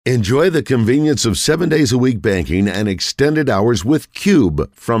Enjoy the convenience of 7 days a week banking and extended hours with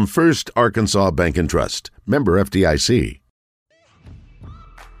Cube from First Arkansas Bank and Trust. Member FDIC.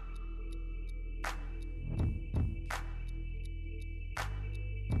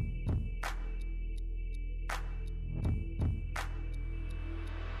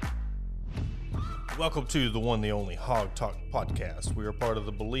 Welcome to the one, the only Hawg Talk podcast. We are part of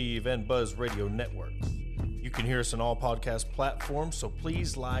the Bleav and Buzz Radio networks. You can hear us on all podcast platforms, so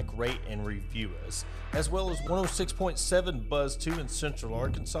please like, rate, and review us, as well as 106.7 Buzz 2 in Central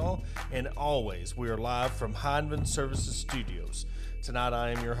Arkansas, and always, we are live from Hindman Services Studios. Tonight, I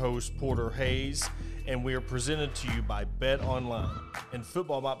am your host, Porter Hayes, and we are presented to you by Bet Online. And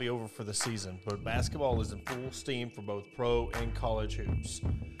football might be over for the season, but basketball is in full steam for both pro and college hoops.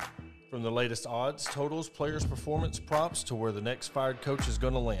 From the latest odds, totals, players' performance, props, to where the next fired coach is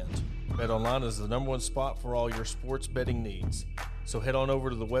going to land, BetOnline is the #1 spot for all your sports betting needs. So head on over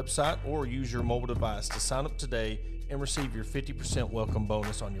to the website or use your mobile device to sign up today and receive your 50% welcome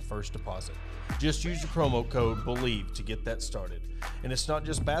bonus on your first deposit. Just use the promo code Bleav to get that started. And it's not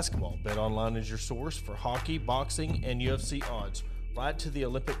just basketball. BetOnline is your source for hockey, boxing, and UFC odds. Right to the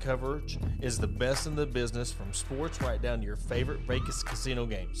Olympic coverage is the best in the business, from sports right down to your favorite Vegas casino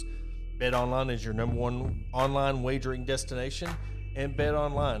games. BetOnline is your #1 online wagering destination, and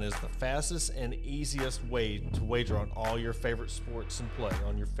BetOnline is the fastest and easiest way to wager on all your favorite sports and play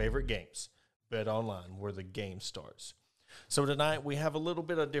on your favorite games. BetOnline, where the game starts. So tonight we have a little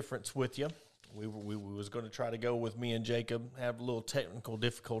bit of difference with you. We was going to try to go with me and Jacob, have a little technical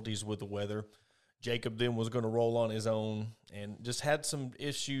difficulties with the weather. Jacob then was going to roll on his own and just had some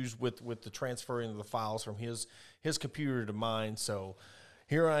issues with the transferring of the files from his computer to mine. So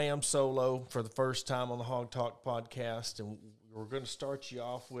here I am solo for the first time on the Hawg Talk podcast, and we're going to start you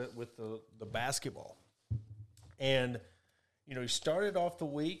off with the basketball. And, you know, you started off the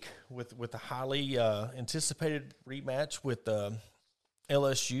week with a highly anticipated rematch with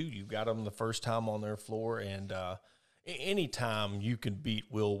LSU. You got them the first time on their floor, and anytime you can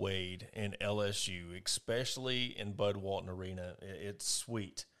beat Will Wade and LSU, especially in Bud Walton Arena, it's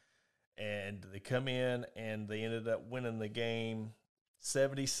sweet. And they come in, and they ended up winning the game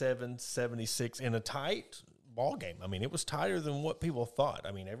 77-76 in a tight ball game. I mean, it was tighter than what people thought.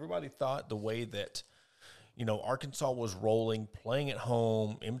 I mean, everybody thought the way that, you know, Arkansas was rolling, playing at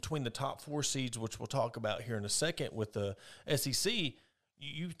home, in between the top 4 seeds, which we'll talk about here in a second with the SEC,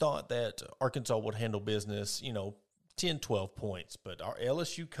 you thought that Arkansas would handle business, 10, 12 points. But our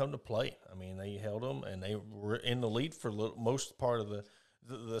LSU come to play. I mean, they held them, and they were in the lead for most part of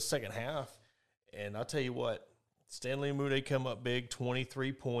the second half. And I'll tell you what, Stanley Umude come up big,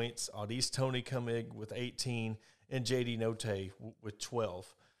 23 points. Audis Toney come in with 18, and J.D. Notae with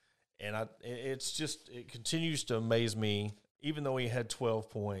 12. And it continues to amaze me, even though he had 12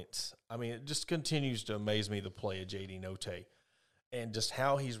 points. I mean, it just continues to amaze me, the play of J.D. Notae and just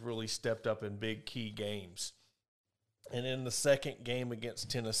how he's really stepped up in big key games. And in the second game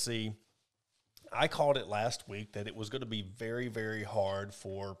against Tennessee, I called it last week that it was going to be very, very hard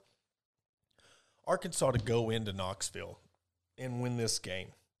for Arkansas to go into Knoxville and win this game.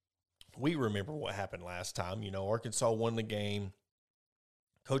 We remember what happened last time. Arkansas won the game.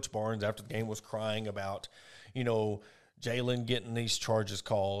 Coach Barnes, after the game, was crying about, Jalen getting these charges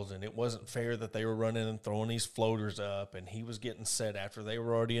called, and it wasn't fair that they were running and throwing these floaters up, and he was getting set after they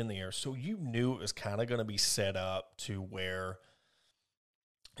were already in the air. So you knew it was kind of going to be set up to where,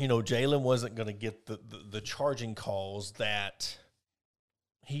 Jalen wasn't going to get the charging calls that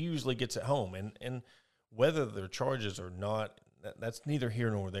he usually gets at home. And whether their charges or not, that's neither here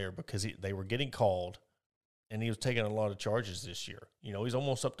nor there, because they were getting called, and he was taking a lot of charges this year. He's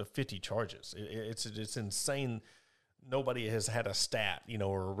almost up to 50 charges. It's insane. Nobody has had a stat,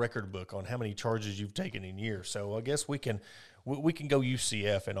 or a record book on how many charges you've taken in years. So I guess we can go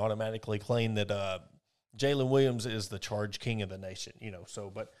UCF and automatically claim that Jalen Williams is the charge king of the nation.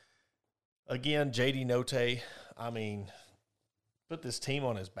 But again, J.D. Notae, I mean, put this team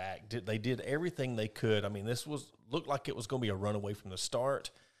on his back. They did everything they could. I mean, looked like it was going to be a runaway from the start.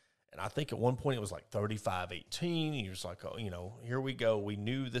 And I think at one point it was like 35-18. He was like, here we go. We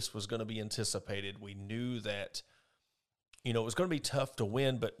knew this was going to be anticipated. We knew that, it was going to be tough to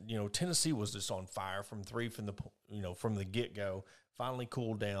win. But, Tennessee was just on fire from the get-go. Finally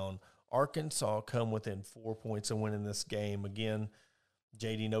cooled down. Arkansas come within 4 points of winning this game. Again,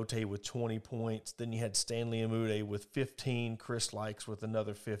 J.D. Notae with 20 points. Then you had Stanley Umude with 15, Chris Likes with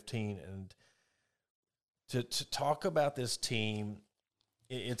another 15. And to talk about this team,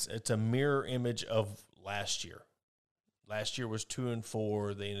 it's a mirror image of last year. Last year was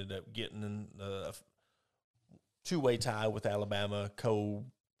 2-4. They ended up getting in the two-way tie with Alabama,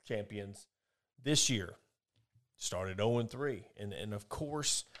 champions this year. Started 0-3. And of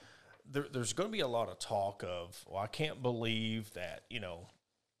course, there's going to be a lot of talk of, well, I can't believe that,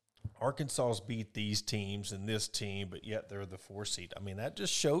 Arkansas's beat these teams and this team, but yet they're the 4 seed. I mean, that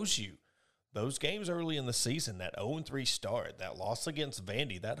just shows you those games early in the season, that 0-3 start, that loss against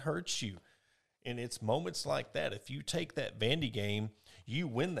Vandy, that hurts you. And it's moments like that. If you take that Vandy game, you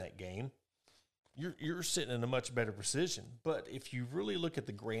win that game, you're sitting in a much better position. But if you really look at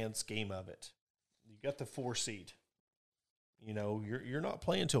the grand scheme of it, you got the 4 seed. You're not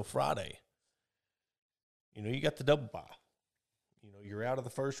playing until Friday. You got the double bye. You're out of the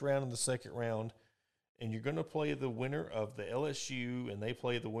first round and the second round, and you're going to play the winner of the LSU, and they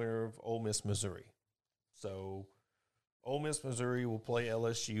play the winner of Ole Miss, Missouri. So Ole Miss, Missouri will play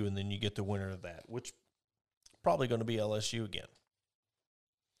LSU, and then you get the winner of that, which probably going to be LSU again.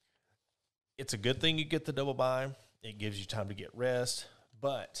 It's a good thing you get the double bye. It gives you time to get rest.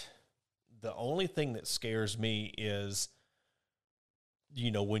 But the only thing that scares me is,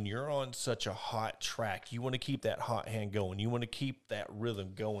 when you're on such a hot track, you want to keep that hot hand going. You want to keep that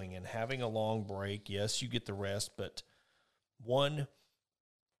rhythm going. And having a long break, yes, you get the rest, but one,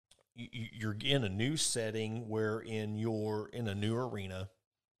 you're in a new setting wherein you're in a new arena,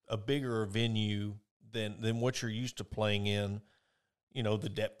 a bigger venue than what you're used to playing in, the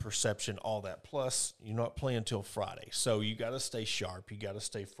depth perception, all that. Plus, you're not playing until Friday. So you got to stay sharp. You got to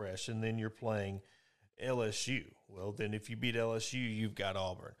stay fresh. And then you're playing LSU. Well, then if you beat LSU, you've got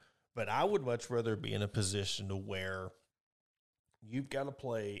Auburn. But I would much rather be in a position to where you've got to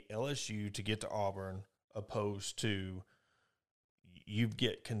play LSU to get to Auburn opposed to you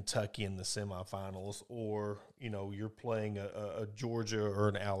get Kentucky in the semifinals, or, you're playing a Georgia or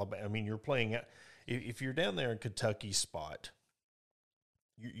an Alabama. I mean, you're playing – if you're down there in Kentucky's spot,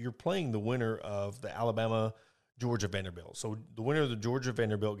 you're playing the winner of the Alabama-Georgia Vanderbilt. So the winner of the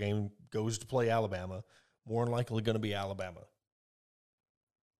Georgia-Vanderbilt game goes to play Alabama, more than likely going to be Alabama.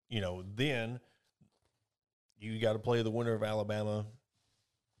 Then you got to play the winner of Alabama,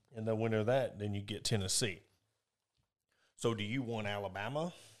 and the winner of that, then you get Tennessee. So do you want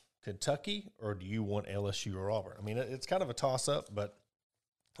Alabama, Kentucky, or do you want LSU or Auburn? I mean, it's kind of a toss-up, but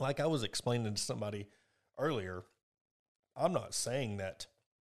like I was explaining to somebody earlier, I'm not saying that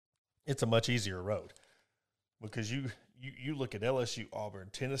it's a much easier road, because you look at LSU, Auburn,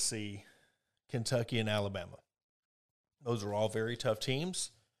 Tennessee, Kentucky, and Alabama. Those are all very tough teams.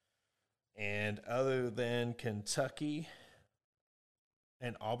 And other than Kentucky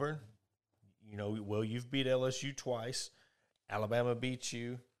and Auburn, you've beat LSU twice. Alabama beat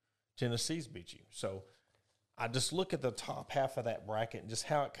you. Tennessee's beat you. So I just look at the top half of that bracket and just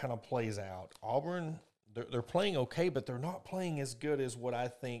how it kind of plays out. Auburn, they're playing okay, but they're not playing as good as what I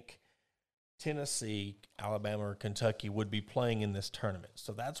think Tennessee, Alabama, or Kentucky would be playing in this tournament.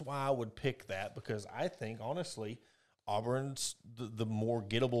 So that's why I would pick that, because I think, honestly, Auburn's the more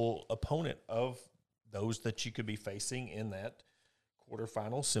gettable opponent of those that you could be facing in that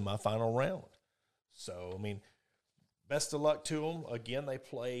quarterfinal, semifinal round. So, I mean, best of luck to them. Again, they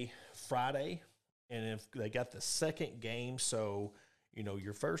play Friday, and if they got the second game, so,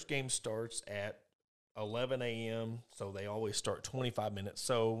 your first game starts at 11 a.m., so they always start 25 minutes.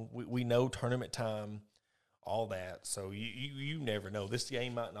 So we know tournament time, all that. So you never know. This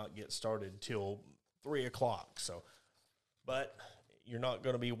game might not get started till 3 o'clock. So, but you're not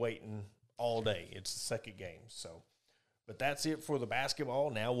going to be waiting all day. It's the second game. So, but that's it for the basketball.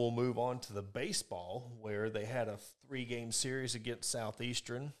 Now we'll move on to the baseball, where they had a 3-game series against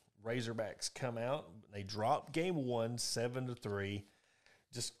Southeastern. Razorbacks come out. They dropped game 1, 7-3.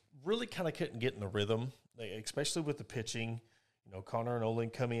 Just really kind of couldn't get in the rhythm, especially with the pitching. Connor and Olin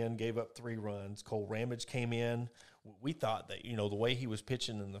come in, gave up 3 runs. Cole Ramage came in. We thought that, the way he was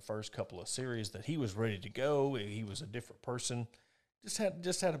pitching in the first couple of series, that he was ready to go. He was a different person.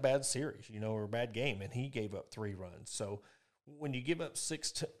 Just had a bad series, or a bad game, and he gave up 3 runs. So when you give up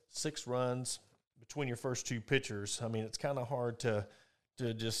six runs between your first 2 pitchers, I mean, it's kind of hard to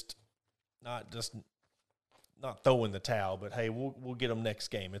just not throw in the towel, but hey, we'll get them next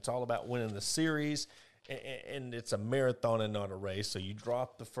game. It's all about winning the series, and it's a marathon and not a race. So you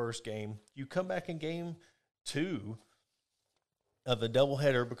drop the first game, you come back in game 2 of the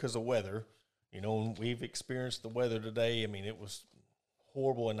doubleheader because of weather. And we've experienced the weather today. I mean, it was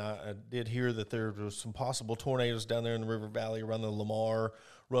horrible, and I did hear that there was some possible tornadoes down there in the River Valley around the Lamar,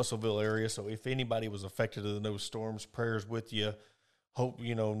 Russellville area. So if anybody was affected in those storms, prayers with you. Hope,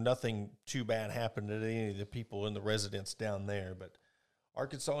 nothing too bad happened to any of the people in the residents down there. But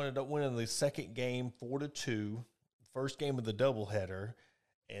Arkansas ended up winning the second game 4-2, first game of the doubleheader.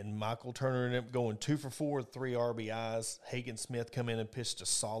 And Michael Turner ended up going 2 for 4, 3 RBIs. Hagen Smith come in and pitched a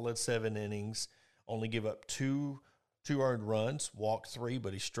solid 7 innings, only give up two earned runs, walked 3,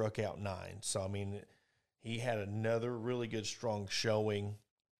 but he struck out 9. So, I mean, he had another really good, strong showing.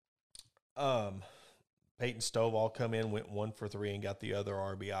 Peyton Stovall come in, went 1 for 3, and got the other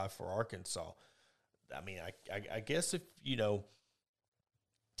RBI for Arkansas. I mean, I guess if,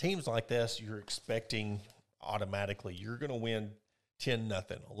 teams like this, you're expecting automatically you're going to win 10-0,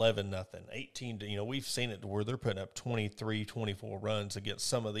 11-0, 18 – we've seen it to where they're putting up 23, 24 runs against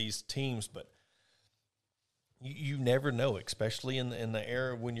some of these teams, but you never know, especially in the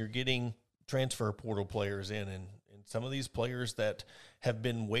era when you're getting transfer portal players in and some of these players that have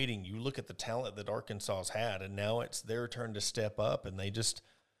been waiting. You look at the talent that Arkansas's had, and now it's their turn to step up, and they just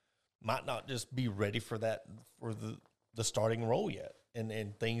might not just be ready for that for the starting role yet, and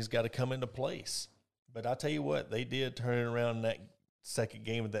things got to come into place. But I tell you what, they did turn it around in that second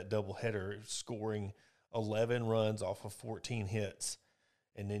game of that doubleheader, scoring 11 runs off of 14 hits.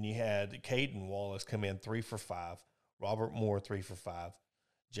 And then you had Caden Wallace come in 3 for 5, Robert Moore 3 for 5,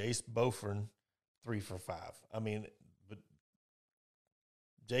 Jace Beaufort 3 for 5. I mean, but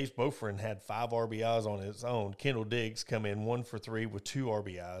Jace Beaufort had 5 RBIs on his own. Kendall Diggs come in 1 for 3 with 2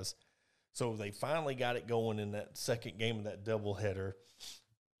 RBIs. So they finally got it going in that second game of that doubleheader.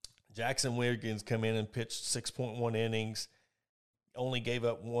 Jackson Wiggins come in and pitched 6.1 innings, only gave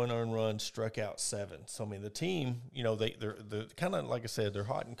up 1 earned run, struck out 7. So, I mean, the team, they're kind of, like I said, they're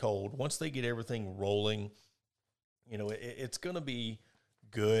hot and cold. Once they get everything rolling, it's going to be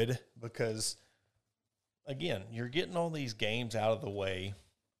good because, again, you're getting all these games out of the way,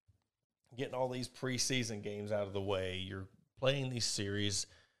 getting all these preseason games out of the way. You're playing these series,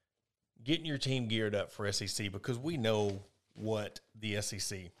 getting your team geared up for SEC because we know what the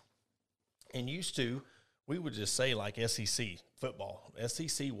SEC – and used to, we would just say like SEC football.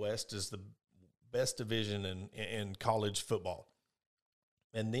 SEC West is the best division in college football.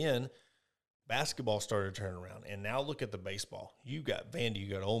 And then basketball started to turn around. And now look at the baseball. You got Vandy,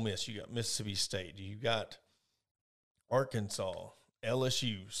 you got Ole Miss, you got Mississippi State, you got Arkansas,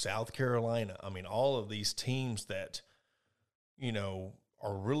 LSU, South Carolina. I mean, all of these teams that,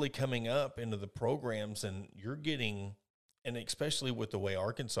 are really coming up into the programs, and you're getting – and especially with the way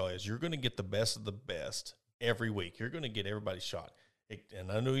Arkansas is, you're going to get the best of the best every week. You're going to get everybody's shot.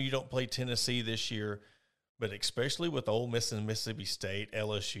 And I know you don't play Tennessee this year, but especially with Ole Miss and Mississippi State,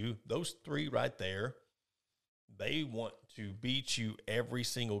 LSU, those 3 right there, they want to beat you every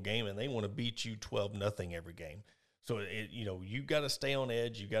single game, and they want to beat you 12-0 every game. So, you got to stay on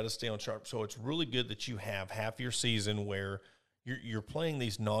edge. You got to stay on sharp. So it's really good that you have half your season where you're playing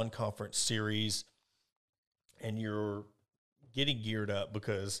these non-conference series and you're getting geared up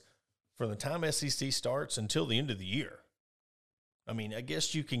because from the time SEC starts until the end of the year, I mean, I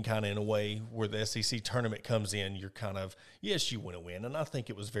guess you can kind of, in a way, where the SEC tournament comes in, you're kind of, yes, you want to win. And I think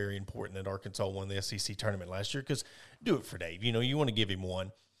it was very important that Arkansas won the SEC tournament last year because do it for Dave. You want to give him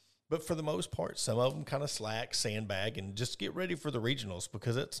one. But for the most part, some of them kind of slack, sandbag, and just get ready for the regionals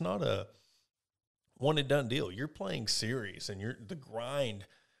because it's not a one-and-done deal. You're playing series, and the grind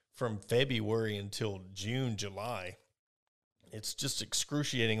from February until June, July, it's just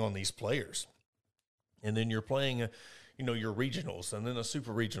excruciating on these players. And then you're playing, your regionals and then a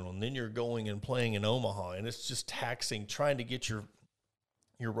super regional, and then you're going and playing in Omaha, and it's just taxing trying to get your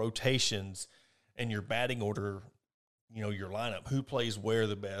rotations and your batting order, your lineup, who plays where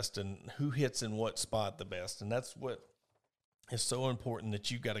the best and who hits in what spot the best. And that's what is so important, that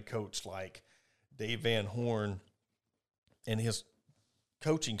you've got a coach like Dave Van Horn and his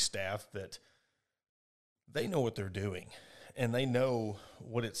coaching staff that they know what they're doing. And they know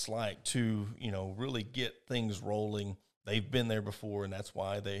what it's like to, really get things rolling. They've been there before, and that's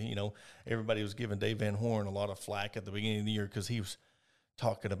why everybody was giving Dave Van Horn a lot of flack at the beginning of the year because he was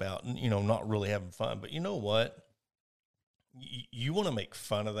talking about, not really having fun. But you know what? You want to make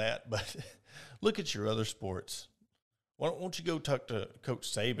fun of that, but look at your other sports. Why don't you go talk to Coach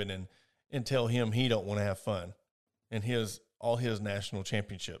Saban and tell him he don't want to have fun and all his national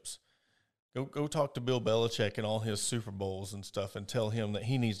championships. Go talk to Bill Belichick and all his Super Bowls and stuff and tell him that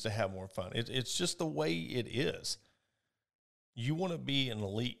he needs to have more fun. It's just the way it is. You want to be an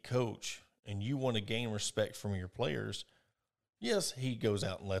elite coach and you want to gain respect from your players. Yes, he goes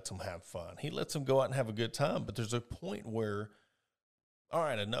out and lets them have fun. He lets them go out and have a good time, but there's a point where, all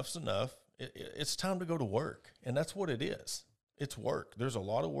right, enough's enough. It's time to go to work, and that's what it is. It's work. There's a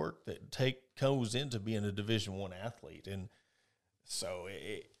lot of work that goes into being a Division I athlete, and so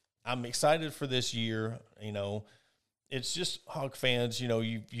I'm excited for this year. It's just Hawg fans, you're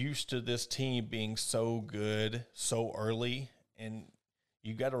used to this team being so good so early, and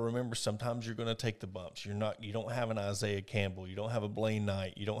you got to remember sometimes you're going to take the bumps. You don't have an Isaiah Campbell. You don't have a Blaine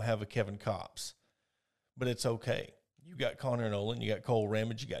Knight. You don't have a Kevin Kopps. But it's okay. You got Connor Nolan. You got Cole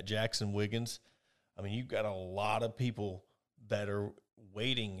Ramage. You got Jackson Wiggins. I mean, you've got a lot of people that are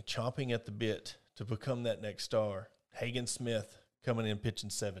waiting, chomping at the bit to become that next star. Hagen Smith coming in pitching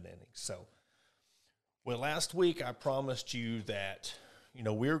 7 innings. So, well, last week I promised you that,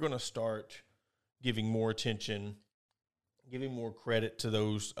 we're going to start giving more attention, giving more credit to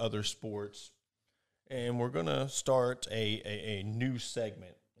those other sports. And we're going to start a new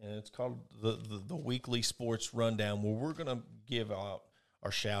segment, and it's called the Weekly Sports Rundown, where we're going to give out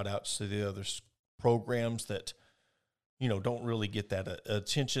our shout-outs to the other programs that, don't really get that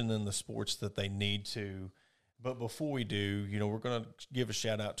attention in the sports that they need to. But before we do, we're going to give a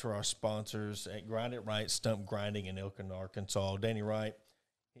shout-out to our sponsors at Grind It Right Stump Grinding in Elkin, Arkansas. Danny Wright,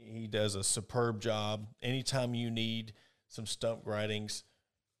 he does a superb job. Anytime you need some stump grindings,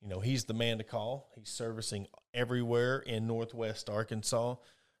 he's the man to call. He's servicing everywhere in Northwest Arkansas.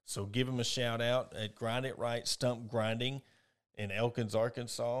 So give him a shout-out at Grind It Right Stump Grinding in Elkins,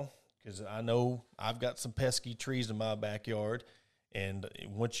 Arkansas, because I know I've got some pesky trees in my backyard, and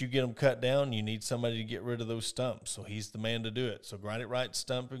once you get them cut down, you need somebody to get rid of those stumps. So he's the man to do it. So Grind It Right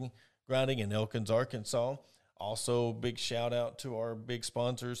Stumping Grinding in Elkins, Arkansas. Also, big shout-out to our big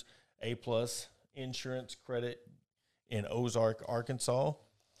sponsors, A-Plus Insurance Credit in Ozark, Arkansas.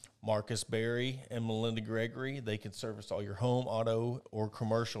 Marcus Berry and Melinda Gregory, they can service all your home, auto, or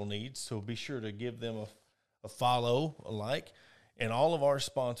commercial needs. So be sure to give them a follow, a like. And all of our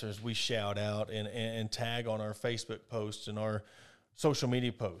sponsors we shout out and tag on our Facebook posts and our social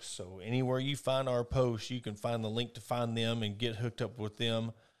media posts. So anywhere you find our posts, you can find the link to find them and get hooked up with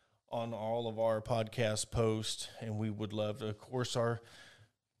them on all of our podcast posts. And we would love to, of course, our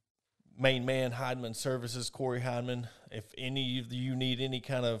main man, Heidman Services, Corey Heidman. If any of you need any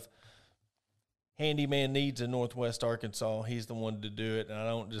kind of handyman needs in Northwest Arkansas, he's the one to do it. And I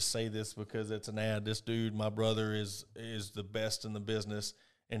don't just say this because it's an ad. This dude, my brother, is the best in the business,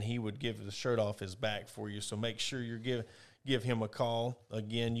 and he would give the shirt off his back for you. So make sure you give him a call.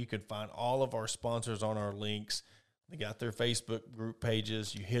 Again, you can find all of our sponsors on our links. They got their Facebook group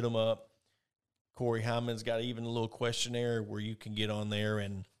pages. You hit them up. Corey Hyman's got even a little questionnaire where you can get on there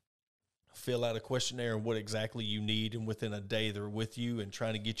and fill out a questionnaire on what exactly you need, and within a day they're with you and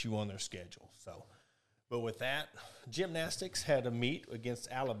trying to get you on their schedule. So, but with that, gymnastics had a meet against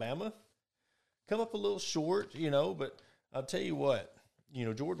Alabama. Come up a little short, but I'll tell you what,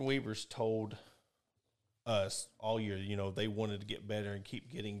 Jordan Weaver's told us all year, they wanted to get better and keep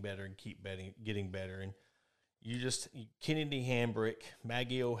getting better and keep getting better. And Kennedy Hambrick,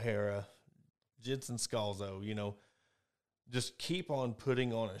 Maggie O'Hara, Jensen Scalzo, just keep on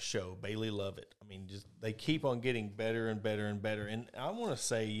putting on a show. Bailey Lovett. I mean, they keep on getting better and better and better. And I want to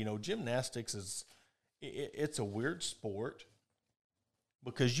say, gymnastics it's a weird sport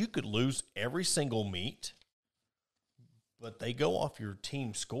because you could lose every single meet, but they go off your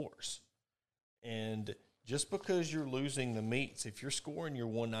team scores. And just because you're losing the meets, if you're scoring your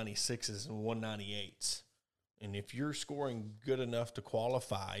 196s and 198s, and if you're scoring good enough to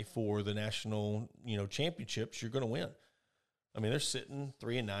qualify for the national, championships, you're going to win. I mean, they're sitting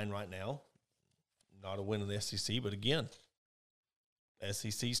 3-9 right now. Not a win in the SEC, but again,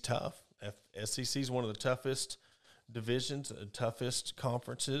 SEC's tough. SEC's one of the toughest divisions, toughest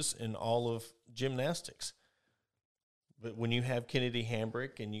conferences in all of gymnastics. But when you have Kennedy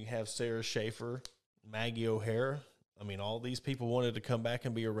Hambrick and you have Sarah Schaefer, Maggie O'Hara, I mean, all these people wanted to come back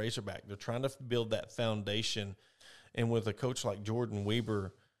and be a Razorback. They're trying to build that foundation. And with a coach like Jordan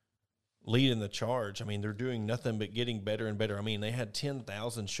Weber leading the charge, I mean, they're doing nothing but getting better and better. I mean, they had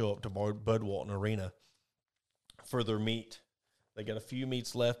 10,000 show up to Bud Walton Arena for their meet. They got a few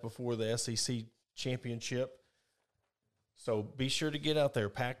meets left before the SEC championship. So be sure to get out there,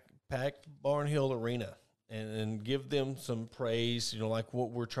 pack Barnhill Arena, and give them some praise, like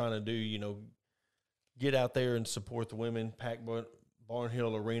what we're trying to do, get out there and support the women, pack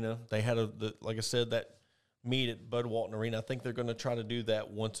Barnhill Arena. They had, like I said, that meet at Bud Walton Arena. I think they're going to try to do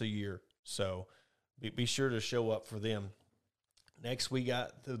that once a year. So be sure to show up for them. Next, we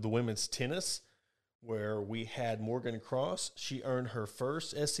got the women's tennis, where we had Morgan Cross. She earned her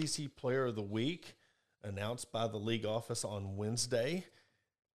first SEC Player of the Week, announced by the league office on Wednesday.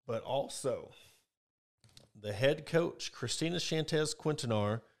 But also, the head coach, Christina Shantez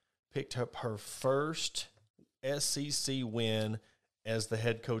Quintanar, picked up her first SEC win as the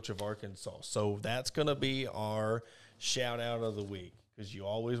head coach of Arkansas. So that's going to be our shout-out of the week, because you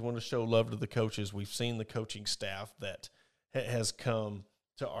always want to show love to the coaches. We've seen the coaching staff that has come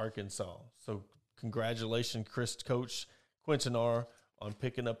to Arkansas. So congratulations, Coach Quintanar, on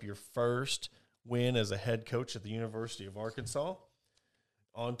picking up your first win as a head coach at the University of Arkansas.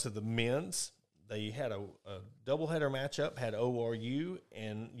 On to the men's. They had a doubleheader matchup, had ORU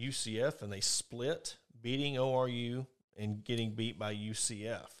and UCF, and they split, beating ORU and getting beat by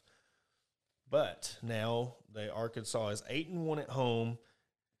UCF. But now Arkansas is 8-1 at home,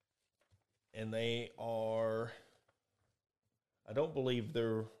 and they are, I don't believe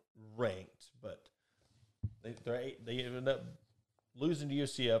they're ranked, but they ended up losing to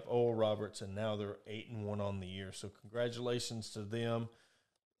UCF, Oral Roberts, and now they're 8-1 on the year. So congratulations to them.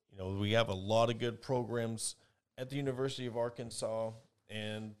 You know, we have a lot of good programs at the University of Arkansas,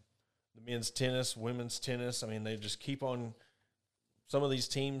 and the men's tennis, women's tennis. I mean, they just keep on. Some of these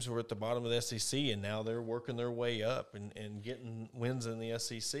teams were at the bottom of the SEC, and now they're working their way up and getting wins in the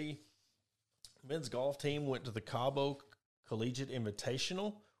SEC. Men's golf team went to the Cabo Collegiate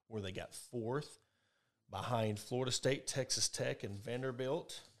Invitational, where they got 4th behind Florida State, Texas Tech, and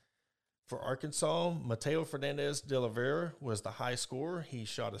Vanderbilt. For Arkansas, Mateo Fernandez de la Vera was the high scorer. He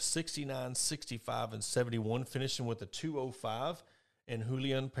shot a 69, 65, and 71, finishing with a 205. And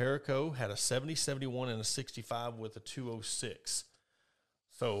Julian Perico had a 70, 71, and a 65 with a 206.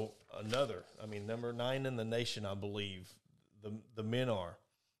 So number 9 in the nation, I believe, the men are.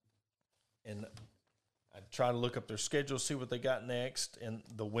 And I try to look up their schedule, see what they got next. And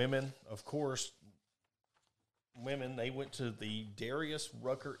the women, of course, they went to the Darius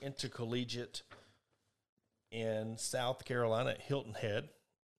Rucker Intercollegiate in South Carolina at Hilton Head.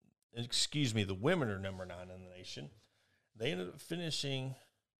 The women are number 9 in the nation. They ended up finishing,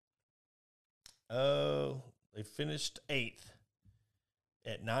 they finished 8th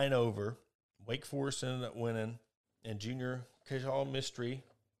at 9 over. Wake Forest ended up winning, and junior Kajal Mystery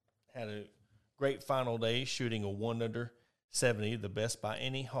had a great final day, shooting a 1 under 70, the best by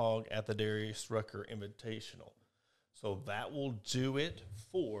any Hawg at the Darius Rucker Invitational. So that will do it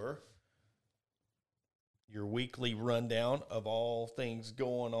for your weekly rundown of all things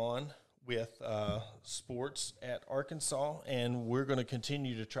going on with sports at Arkansas, and we're going to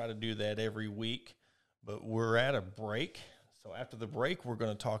continue to try to do that every week, but we're at a break. So after the break, we're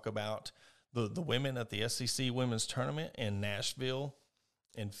going to talk about the women at the SEC Women's Tournament in Nashville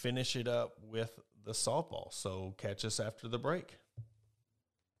and finish it up with the softball. So catch us after the break.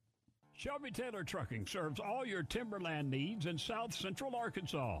 Shelby Taylor Trucking serves all your timberland needs in South Central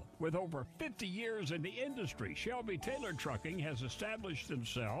Arkansas. With over 50 years in the industry, Shelby Taylor Trucking has established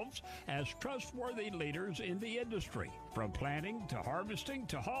themselves as trustworthy leaders in the industry. From planting to harvesting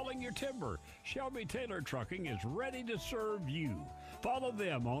to hauling your timber, Shelby Taylor Trucking is ready to serve you. Follow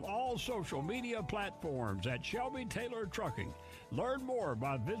them on all social media platforms at Shelby Taylor Trucking. Learn more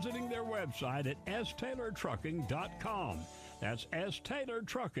by visiting their website at staylortrucking.com. That's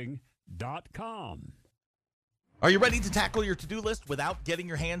staylortrucking.com. Are you ready to tackle your to-do list without getting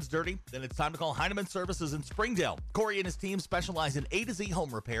your hands dirty? Then it's time to call Heinemann Services in Springdale. Corey and his team specialize in A to Z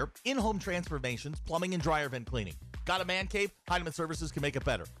home repair, in-home transformations, plumbing, and dryer vent cleaning. Got a man cave? Heinemann Services can make it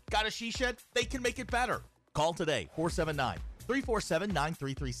better. Got a she shed? They can make it better. Call today,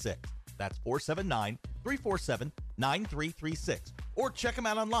 479-347-9336. That's 479-347-9336. Or check them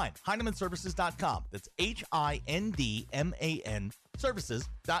out online, HeinemannServices.com. That's HINDMAN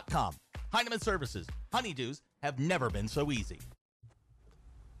Services.com. Heinemann Services. Honeydews have never been so easy.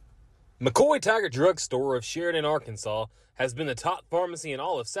 McCoy Tiger Drug Store of Sheridan, Arkansas has been the top pharmacy in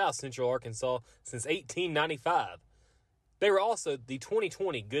all of South Central Arkansas since 1895. They were also the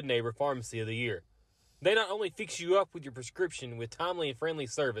 2020 Good Neighbor Pharmacy of the Year. They not only fix you up with your prescription with timely and friendly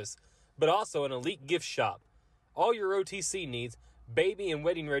service, but also an elite gift shop. All your OTC needs, baby and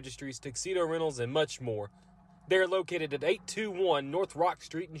wedding registries, tuxedo rentals, and much more. They are located at 821 North Rock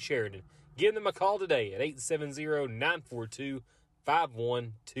Street in Sheridan. Give them a call today at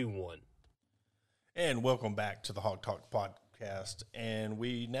 870-942-5121. And welcome back to the Hawg Talk podcast. And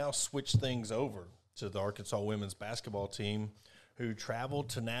we now switch things over to the Arkansas women's basketball team, who traveled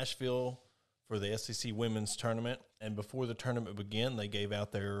to Nashville for the SEC Women's Tournament. And before the tournament began, they gave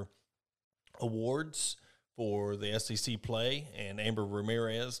out their awards for the SEC play. And Amber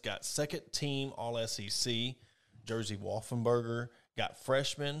Ramirez got second team All-SEC. Jersey Wolfenberger got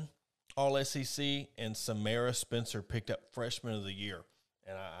freshman All-SEC. And Samara Spencer picked up freshman of the year.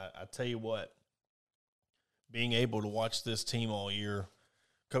 And I tell you what, being able to watch this team all year,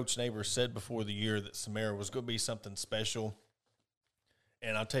 Coach Neighbors said before the year that Samara was going to be something special.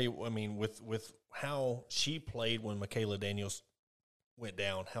 And I'll tell you, I mean, with how she played when Michaela Daniels went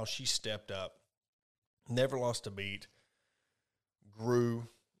down, how she stepped up, never lost a beat, grew,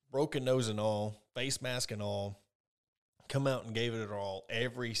 broken nose and all, face mask and all, come out and gave it all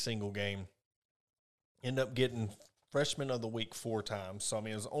every single game. Ended up getting Freshman of the Week 4 times. So, I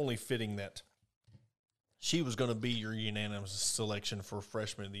mean, it was only fitting that she was going to be your unanimous selection for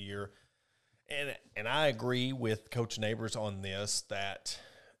Freshman of the Year. And I agree with Coach Neighbors on this, that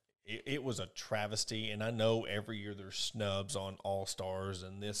it was a travesty. And I know every year there's snubs on All-Stars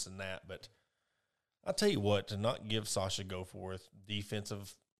and this and that, but I'll tell you what, to not give Sasha Goforth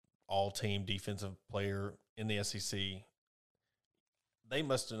defensive all-team defensive player in the SEC, they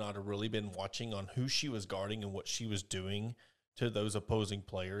must have not have really been watching on who she was guarding and what she was doing to those opposing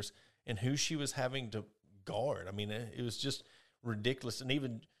players and who she was having to guard. I mean, it was just ridiculous. And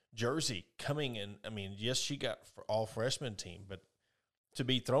even Jersey coming in, I mean, yes, she got all freshman team, but to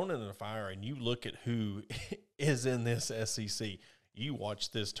be thrown into the fire and you look at who is in this SEC, you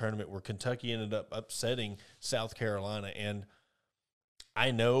watch this tournament where Kentucky ended up upsetting South Carolina. And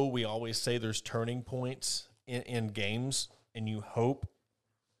I know we always say there's turning points in games, and you hope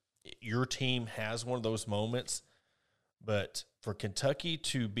your team has one of those moments. But for Kentucky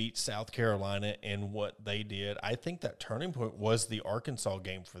to beat South Carolina and what they did, I think that turning point was the Arkansas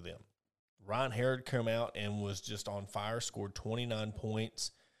game for them. Ryan Harrod came out and was just on fire, scored 29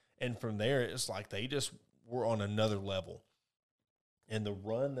 points. And from there, it's like they just were on another level. And the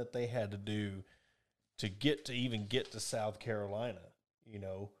run that they had to do to even get to South Carolina, you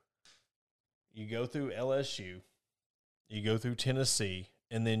know, you go through LSU, you go through Tennessee,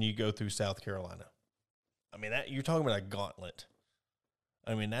 and then you go through South Carolina. I mean, that you're talking about a gauntlet.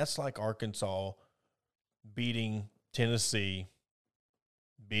 I mean, that's like Arkansas beating Tennessee,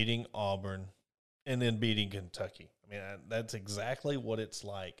 beating Auburn, and then beating Kentucky. I mean, that's exactly what it's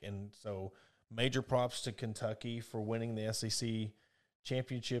like. And so major props to Kentucky for winning the SEC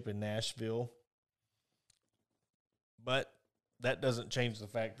championship in Nashville. But that doesn't change the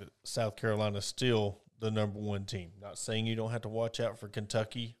fact that South Carolina is still the number one team. Not saying you don't have to watch out for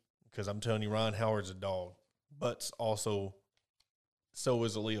Kentucky, because I'm telling you, Ryan Howard's a dog. But also, so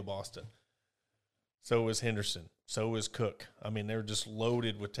is Aaliyah Boston. So is Henderson. So is Cook. I mean, they're just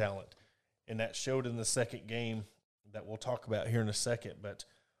loaded with talent. And that showed in the second game that we'll talk about here in a second. But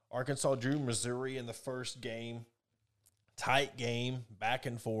Arkansas drew Missouri in the first game. Tight game, back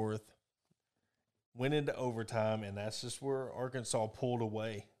and forth. Went into overtime, and that's just where Arkansas pulled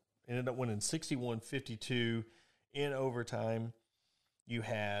away. Ended up winning 61-52 in overtime. You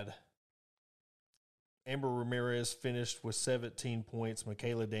had Amber Ramirez finished with 17 points.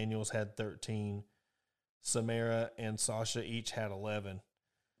 Michaela Daniels had 13. Samara and Sasha each had 11.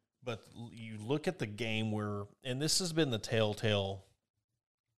 But you look at the game where, and this has been the telltale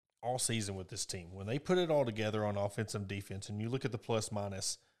all season with this team, when they put it all together on offense and defense, and you look at the plus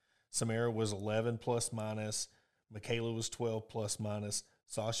minus, Samara was 11 plus minus, Michaela was 12 plus minus,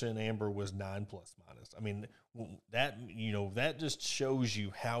 Sasha and Amber was 9 plus minus. I mean, that, you know, that just shows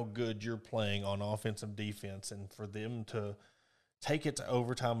you how good you're playing on offense and defense, and for them to take it to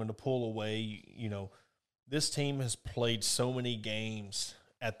overtime and to pull away, you know, this team has played so many games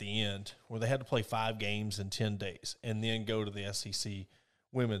at the end where they had to play 5 games in 10 days and then go to the SEC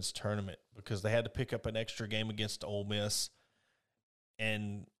women's tournament because they had to pick up an extra game against Ole Miss,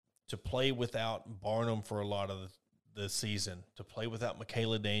 and to play without Barnum for a lot of the season, to play without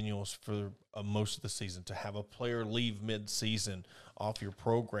Michaela Daniels for most of the season, to have a player leave mid-season off your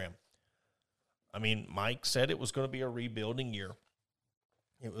program. I mean, Mike said it was going to be a rebuilding year.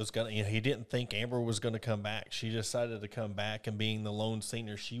 It was going to, you know, he didn't think Amber was going to come back. She decided to come back, and being the lone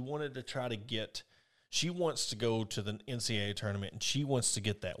senior, she wanted to try to get, she wants to go to the NCAA tournament, and she wants to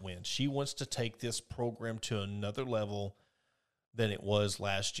get that win. She wants to take this program to another level than it was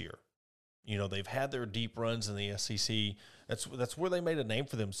last year. You know, they've had their deep runs in the SEC. That's where they made a name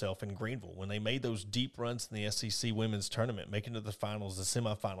for themselves in Greenville, when they made those deep runs in the SEC women's tournament, making it to the finals, the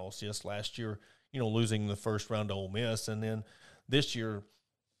semifinals. Just last year, you know, losing the first round to Ole Miss, and then this year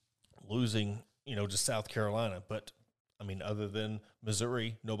losing, you know, to South Carolina. But, I mean, other than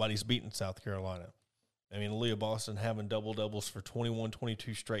Missouri, nobody's beaten South Carolina. I mean, Aaliyah Boston having double-doubles for 21,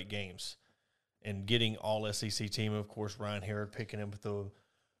 22 straight games and getting all SEC team. Of course, Ryan Harrod picking him with the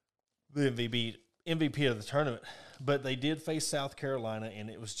MVP of the tournament. But they did face South Carolina, and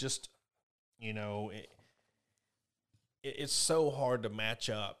it was just, you know, it's so hard to match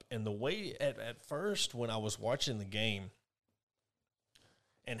up. And the way at first when I was watching the game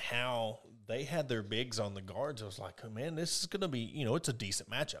and how they had their bigs on the guards, I was like, oh, man, this is going to be, you know, it's a decent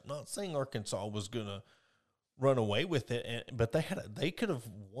matchup. Not saying Arkansas was going to run away with it, but they could have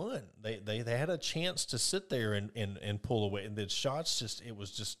won. They had a chance to sit there and pull away. And the shots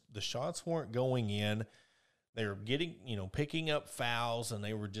the shots weren't going in. They were getting, you know, picking up fouls, and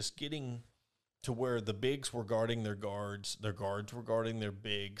they were just getting to where the bigs were guarding their guards were guarding their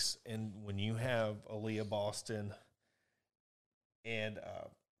bigs. And when you have Aaliyah Boston and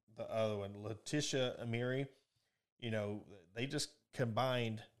the other one, Letitia Amiri, they just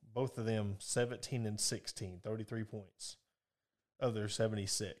combined both of them 17 and 16, 33 points of their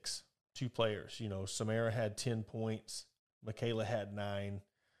 76. Two players, Samara had 10 points, Michaela had 9.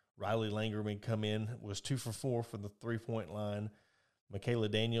 Riley Langerman come in, was 2 for 4 from the 3-point line. Michaela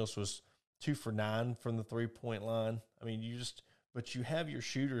Daniels was 2 for 9 from the 3-point line. I mean, but you have your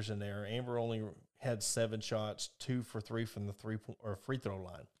shooters in there. Amber only had 7 shots, 2 for 3 from the free throw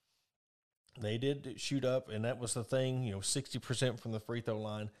line. They did shoot up, and that was the thing, 60% from the free throw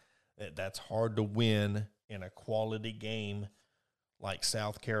line. That's hard to win in a quality game like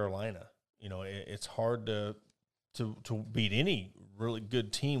South Carolina. It's hard to beat any really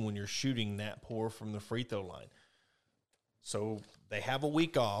good team when you're shooting that poor from the free throw line. So they have a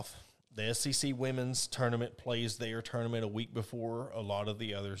week off. The SEC women's tournament plays their tournament a week before a lot of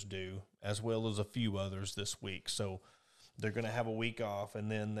the others do, as well as a few others this week. So they're going to have a week off,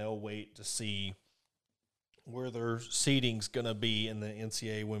 and then they'll wait to see where their seeding's going to be in the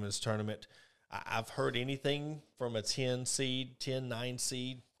NCAA women's tournament. I've heard anything from a 10 seed, 10-9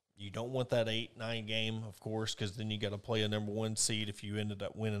 seed. You don't want that 8-9 game, of course, because then you got to play a number 1 seed if you ended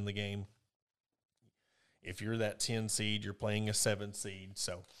up winning the game. If you're that 10 seed, you're playing a 7 seed.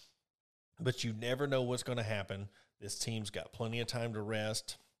 So, but you never know what's going to happen. This team's got plenty of time to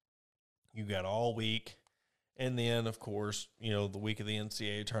rest. You got all week. And then, of course, the week of the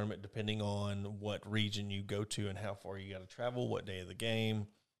NCAA tournament, depending on what region you go to and how far you got to travel, what day of the game,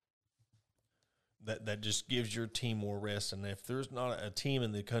 that just gives your team more rest. And if there's not a team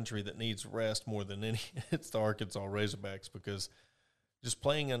in the country that needs rest more than any, it's the Arkansas Razorbacks, because just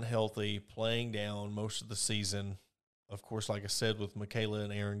playing unhealthy, playing down most of the season, of course, like I said, with Michaela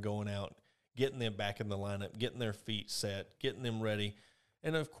and Aaron going out, getting them back in the lineup, getting their feet set, getting them ready,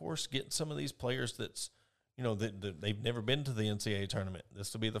 and, of course, getting some of these players that's, they've never been to the NCAA tournament.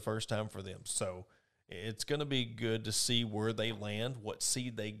 This will be the first time for them. So it's going to be good to see where they land, what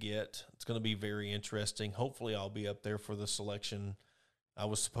seed they get. It's going to be very interesting. Hopefully I'll be up there for the selection. I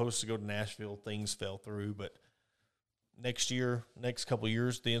was supposed to go to Nashville. Things fell through, but next couple of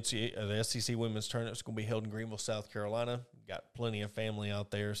years, the SEC Women's Tournament is going to be held in Greenville, South Carolina. Got plenty of family out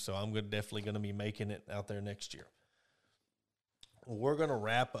there, so I'm definitely going to be making it out there next year. We're going to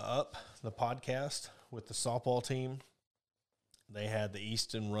wrap up the podcast with the softball team. They had the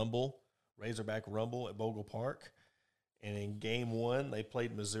Easton Razorback Rumble at Bogle Park. And in game 1, they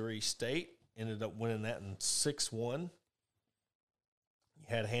played Missouri State, ended up winning that in 6-1. You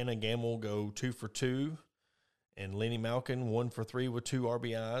had Hannah Gamble go 2 for 2, and Lenny Malkin 1 for 3 with 2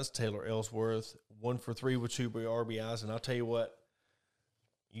 RBIs. Taylor Ellsworth 1 for 3 with 2 RBIs. And I'll tell you what,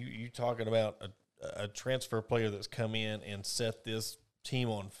 you talking about a transfer player that's come in and set this team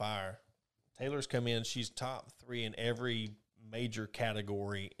on fire. Taylor's come in. She's top 3 in every major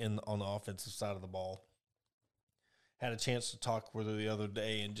category on the offensive side of the ball. Had a chance to talk with her the other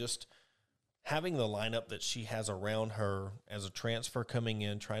day, and just having the lineup that she has around her as a transfer coming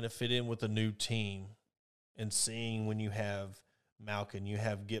in, trying to fit in with a new team, and seeing when you have Malkin, you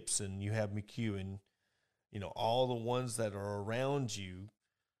have Gibson, you have McEwen, all the ones that are around you,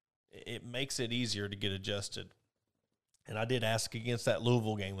 it makes it easier to get adjusted. And I did ask against that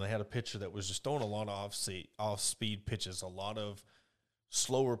Louisville game when they had a pitcher that was just throwing a lot of off-speed pitches, a lot of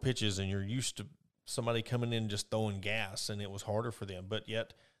slower pitches, and you're used to somebody coming in just throwing gas, and it was harder for them. But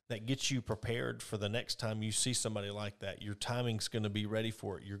yet that gets you prepared for the next time you see somebody like that. Your timing's going to be ready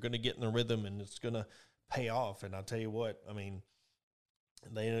for it. You're going to get in the rhythm, and it's going to pay off. And I'll tell you what,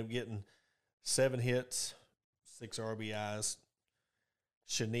 they ended up getting 7 hits, 6 RBIs.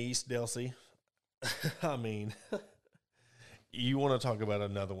 Shanice Delsey, you want to talk about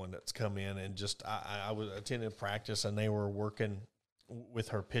another one that's come in, and just I was attending practice, and they were working with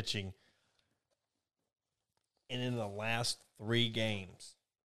her pitching. And in the last 3 games,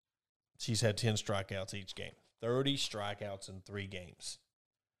 she's had 10 strikeouts each game, 30 strikeouts in 3 games.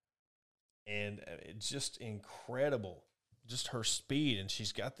 And it's just incredible, just her speed. And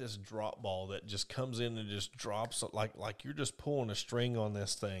she's got this drop ball that just comes in and just drops like you're just pulling a string on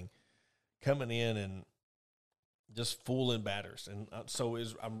this thing, coming in and just fooling batters. And so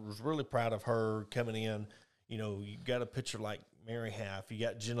I was really proud of her coming in. You got a pitcher like Mary Half, you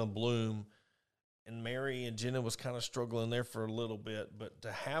got Jenna Bloom, and Mary and Jenna was kind of struggling there for a little bit. But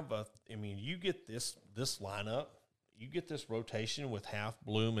to have you get this lineup, you get this rotation with Half,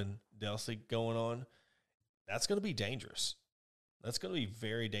 Bloom, and Delsey going on, that's going to be dangerous. That's going to be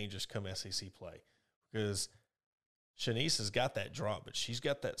very dangerous come SEC play, because Shanice has got that drop, but she's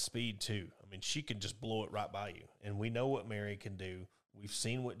got that speed too. She can just blow it right by you. And we know what Mary can do. We've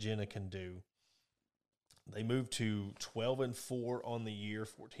seen what Jenna can do. They moved to 12-4 on the year,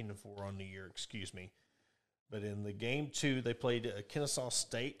 14-4 on the year, excuse me. But in the game 2, they played Kennesaw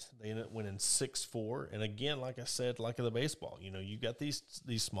State. They ended up winning 6-4. And again, like I said, like in the baseball, you got these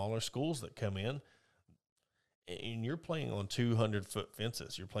smaller schools that come in, and you're playing on 200-foot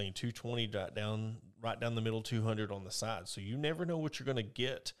fences. You're playing 220 right down the middle, 200 on the side. So you never know what you're going to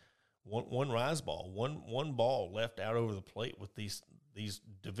get. One rise ball, one ball left out over the plate with these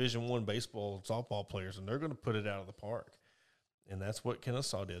Division I baseball and softball players, and they're going to put it out of the park. And that's what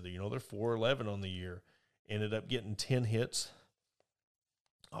Kennesaw did. They're 4-11 on the year. Ended up getting 10 hits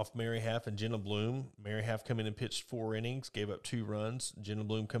off Mary Half and Jenna Bloom. Mary Half come in and pitched 4 innings, gave up 2 runs. Jenna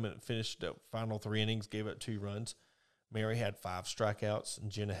Bloom come in and finished up final 3 innings, gave up 2 runs. Mary had 5 strikeouts,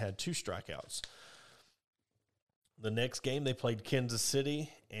 and Jenna had 2 strikeouts. The next game, they played Kansas City,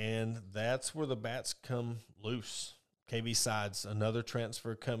 and that's where the bats come loose. KB Sides, another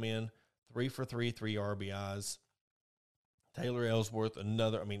transfer, come in, 3 for 3, 3 RBIs. Taylor Ellsworth,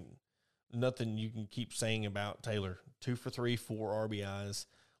 nothing you can keep saying about Taylor. 2 for 3, 4 RBIs.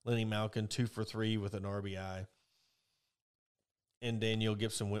 Lenny Malkin, 2 for 3 with an RBI. And Danielle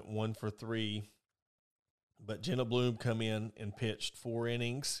Gibson went 1 for 3. But Jenna Bloom come in and pitched 4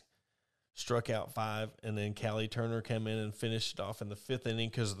 innings, struck out 5, and then Callie Turner came in and finished off in the 5th inning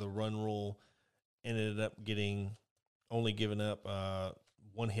because of the run rule, and ended up only giving up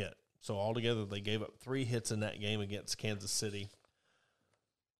 1 hit. So altogether, they gave up 3 hits in that game against Kansas City.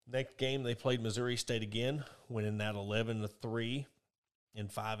 Next game, they played Missouri State again, winning that 11-3 in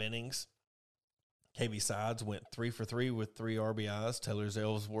 5 innings. KB Sides went 3 for 3 with 3 RBIs. Taylor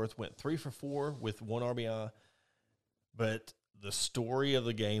Ellsworth went 3 for 4 with 1 RBI. But the story of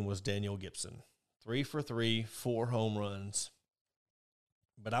the game was Danielle Gibson. 3 for 3, 4 home runs.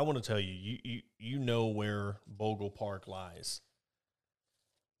 But I want to tell you, you know where Bogle Park lies.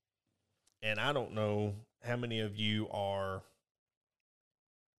 And I don't know how many of you are,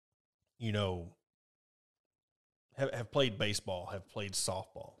 have played baseball, have played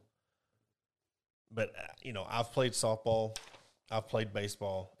softball. But, I've played softball, I've played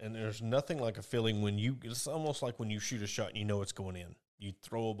baseball, and there's nothing like a feeling when it's almost like when you shoot a shot and you know it's going in. You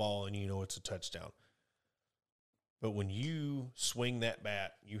throw a ball and you know it's a touchdown. But when you swing that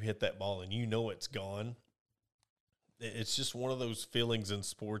bat, you hit that ball and you know it's gone, it's just one of those feelings in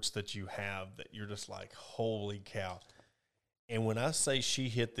sports that you have that you're just like, holy cow. And when I say she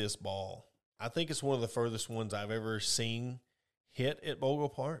hit this ball, I think it's one of the furthest ones I've ever seen hit at Bogle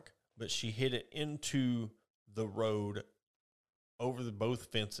Park, but she hit it into the road over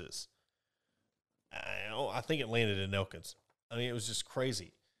both fences. I think it landed in Elkins. It was just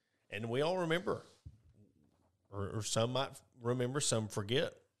crazy. And we all remember, or some might remember, some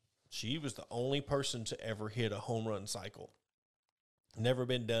forget, she was the only person to ever hit a home run cycle. Never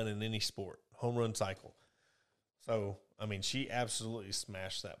been done in any sport, home run cycle. So, she absolutely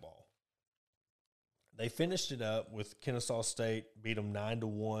smashed that ball. They finished it up with Kennesaw State, beat them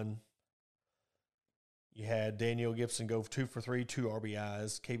 9-1. You had Danielle Gibson go 2 for 3, 2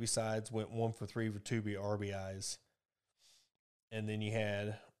 RBIs. KB Sides went 1 for 3 for 2 RBIs. And then you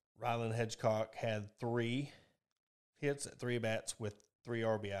had Rylan Hedgecock had 3 hits at 3 bats with 3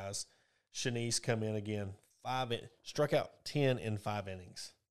 RBIs. Shanice come in again, struck out 10 in 5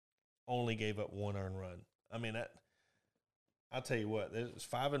 innings. Only gave up 1 earned run. I'll tell you what, it was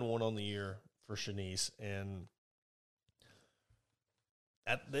 5-1 on the year for Shanice, and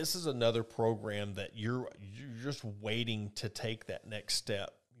this is another program that you're just waiting to take that next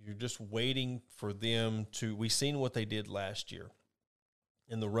step. You're just waiting for them to. We seen what they did last year,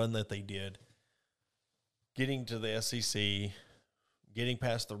 in the run that they did, getting to the SEC, getting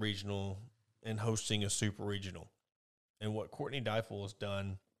past the regional, and hosting a super regional, and what Courtney Deifel has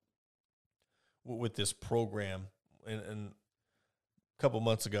done with this program, and couple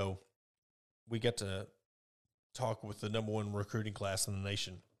months ago, we got to talk with the number 1 recruiting class in the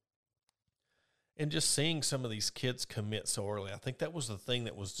nation. And just seeing some of these kids commit so early, I think that was the thing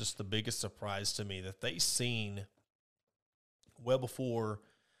that was just the biggest surprise to me, that they seen well before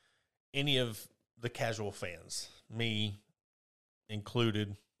any of the casual fans, me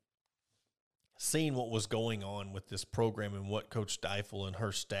included, seeing what was going on with this program and what Coach Deifel and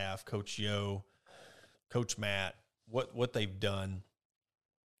her staff, Coach Yo, Coach Matt, what they've done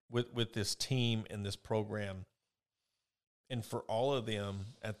with this team and this program. And for all of them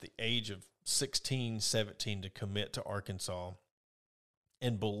at the age of 16, 17 to commit to Arkansas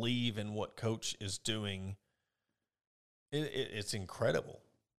and believe in what Coach is doing, it's incredible.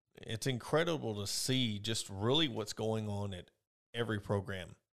 It's incredible to see just really what's going on at every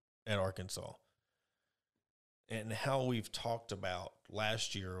program at Arkansas. and how we've talked about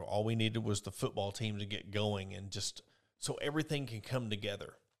last year, all we needed was the football team to get going and just so everything can come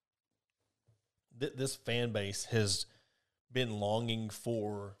together. This fan base has been longing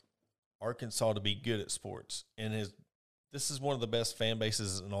for Arkansas to be good at sports, and this is one of the best fan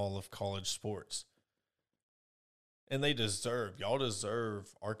bases in all of college sports. And y'all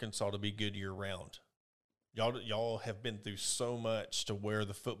deserve Arkansas to be good year-round. Y'all have been through so much to where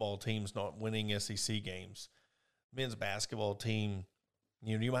the football team's not winning SEC games. Men's basketball team,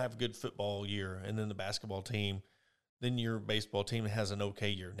 you might have a good football year, and then the basketball team, then your baseball team has an okay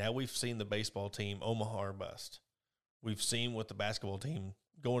year. Now we've seen the baseball team, Omaha or bust. We've seen with the basketball team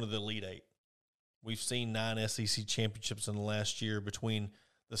going to the Elite Eight. We've seen 9 SEC championships in the last year between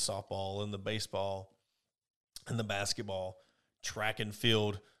the softball and the baseball and the basketball. Track and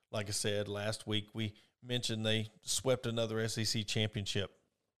field, like I said, last week we mentioned they swept another SEC championship.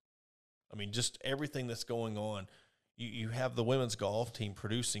 I mean, just everything that's going on. You have the women's golf team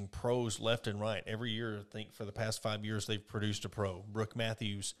producing pros left and right. Every year, I think for the past 5 years, they've produced a pro. Brooke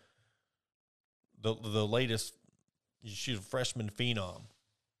Matthews, the latest, she's a freshman phenom.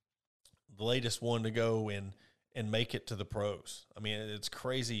 The latest one to go and make it to the pros. I mean, it's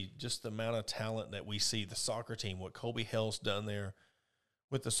crazy just the amount of talent that we see. The soccer team, what Colby Hell's done there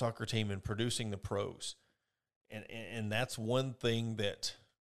with the soccer team and producing the pros. And that's one thing that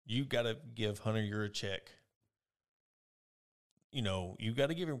you got to give Hunter Yurachek. You got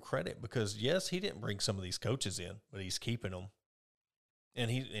to give him credit because, yes, he didn't bring some of these coaches in, but he's keeping them.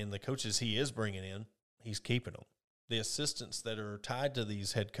 And the coaches he is bringing in, he's keeping them. The assistants that are tied to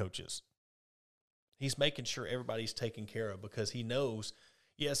these head coaches, he's making sure everybody's taken care of because he knows,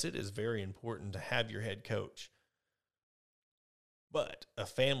 yes, it is very important to have your head coach. But a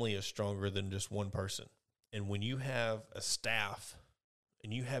family is stronger than just one person. And when you have a staff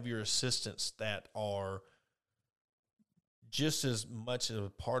and you have your assistants that are just as much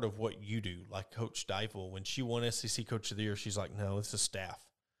a part of what you do, like Coach Deifel, when she won SEC Coach of the Year, she's like, no, this is staff.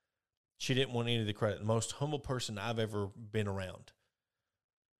 She didn't want any of the credit. The most humble person I've ever been around.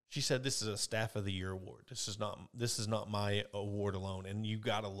 She said, this is a Staff of the Year award. This is not my award alone, and you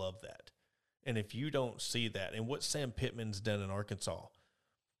got to love that. And if you don't see that, and what Sam Pittman's done in Arkansas,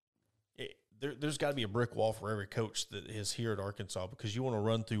 there's got to be a brick wall for every coach that is here at Arkansas because you want to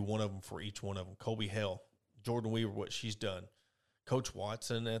run through one of them for each one of them. Colby Hell, Jordan Weaver, what she's done. Coach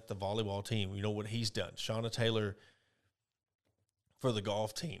Watson at the volleyball team, you know what he's done. Shauna Taylor for the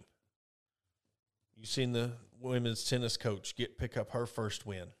golf team. You've seen the women's tennis coach pick up her first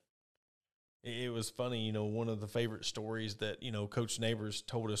win. It was funny, one of the favorite stories that, Coach Neighbors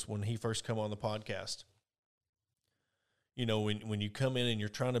told us when he first come on the podcast. When you come in and you're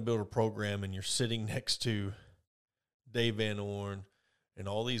trying to build a program and you're sitting next to Dave Van Orn and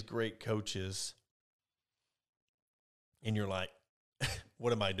all these great coaches, and you're like,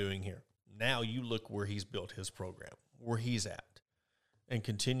 what am I doing here? Now you look where he's built his program, where he's at, and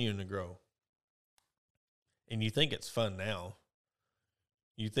continuing to grow. And you think it's fun now.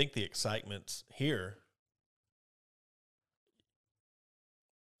 You think the excitement's here.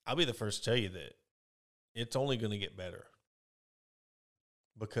 I'll be the first to tell you that it's only going to get better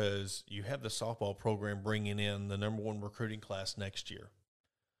because you have the softball program bringing in the #1 recruiting class next year.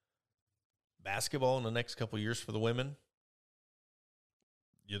 Basketball in the next couple of years for the women,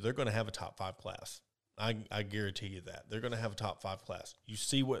 they're going to have a top 5 class. I guarantee you that. They're going to have a top 5 class. You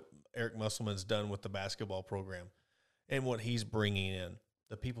see what Eric Musselman's done with the basketball program and what he's bringing in,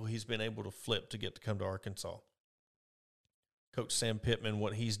 the people he's been able to flip to get to come to Arkansas. Coach Sam Pittman,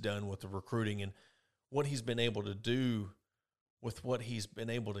 what he's done with the recruiting and what he's been able to do with what he's been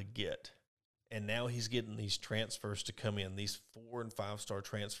able to get. And now he's getting these transfers to come in, these 4- and 5-star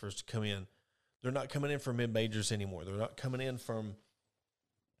transfers to come in. They're not coming in from mid-majors anymore. They're not coming in from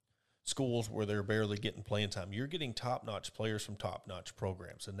schools where they're barely getting playing time. You're getting top-notch players from top-notch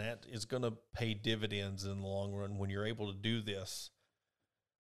programs, and that is going to pay dividends in the long run when you're able to do this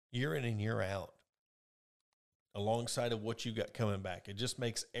year in and year out alongside of what you got coming back. It just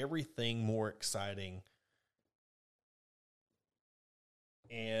makes everything more exciting.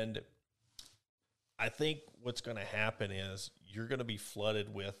 And I think what's going to happen is you're going to be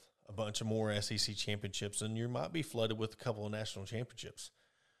flooded with a bunch of more SEC championships, and you might be flooded with a couple of national championships.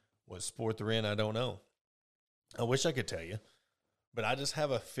 What sport they're in, I don't know. I wish I could tell you, but I just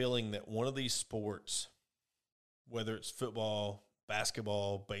have a feeling that one of these sports, whether it's football,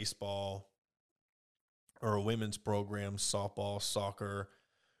 basketball, baseball, or a women's program, softball, soccer,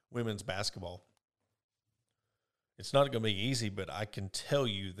 women's basketball, it's not going to be easy, but I can tell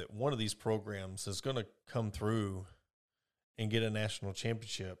you that one of these programs is going to come through and get a national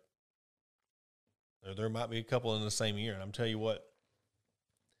championship There might be a couple in the same year. And I'm telling you what,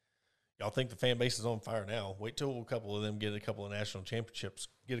 y'all think the fan base is on fire now. Wait till a couple of them get a couple of national championships,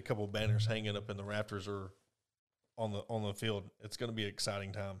 get a couple of banners hanging up in the rafters or on the field. It's going to be an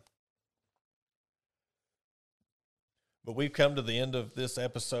exciting time. But we've come to the end of this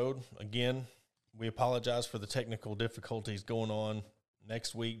episode. Again, we apologize for the technical difficulties going on.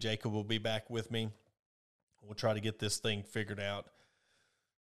 Next week, Jacob will be back with me. We'll try to get this thing figured out.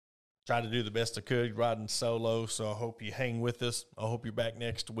 Try to do the best I could riding solo, so I hope you hang with us. I hope you're back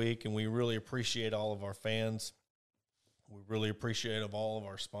next week, and we really appreciate all of our fans. We really appreciate all of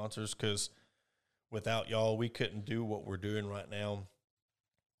our sponsors, because without y'all, we couldn't do what we're doing right now.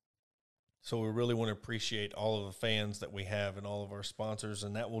 So we really want to appreciate all of the fans that we have and all of our sponsors,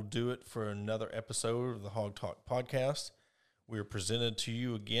 and that will do it for another episode of the Hawg Talk Podcast. We are presented to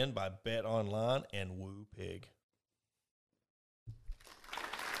you again by Bet Online and Woo Pig.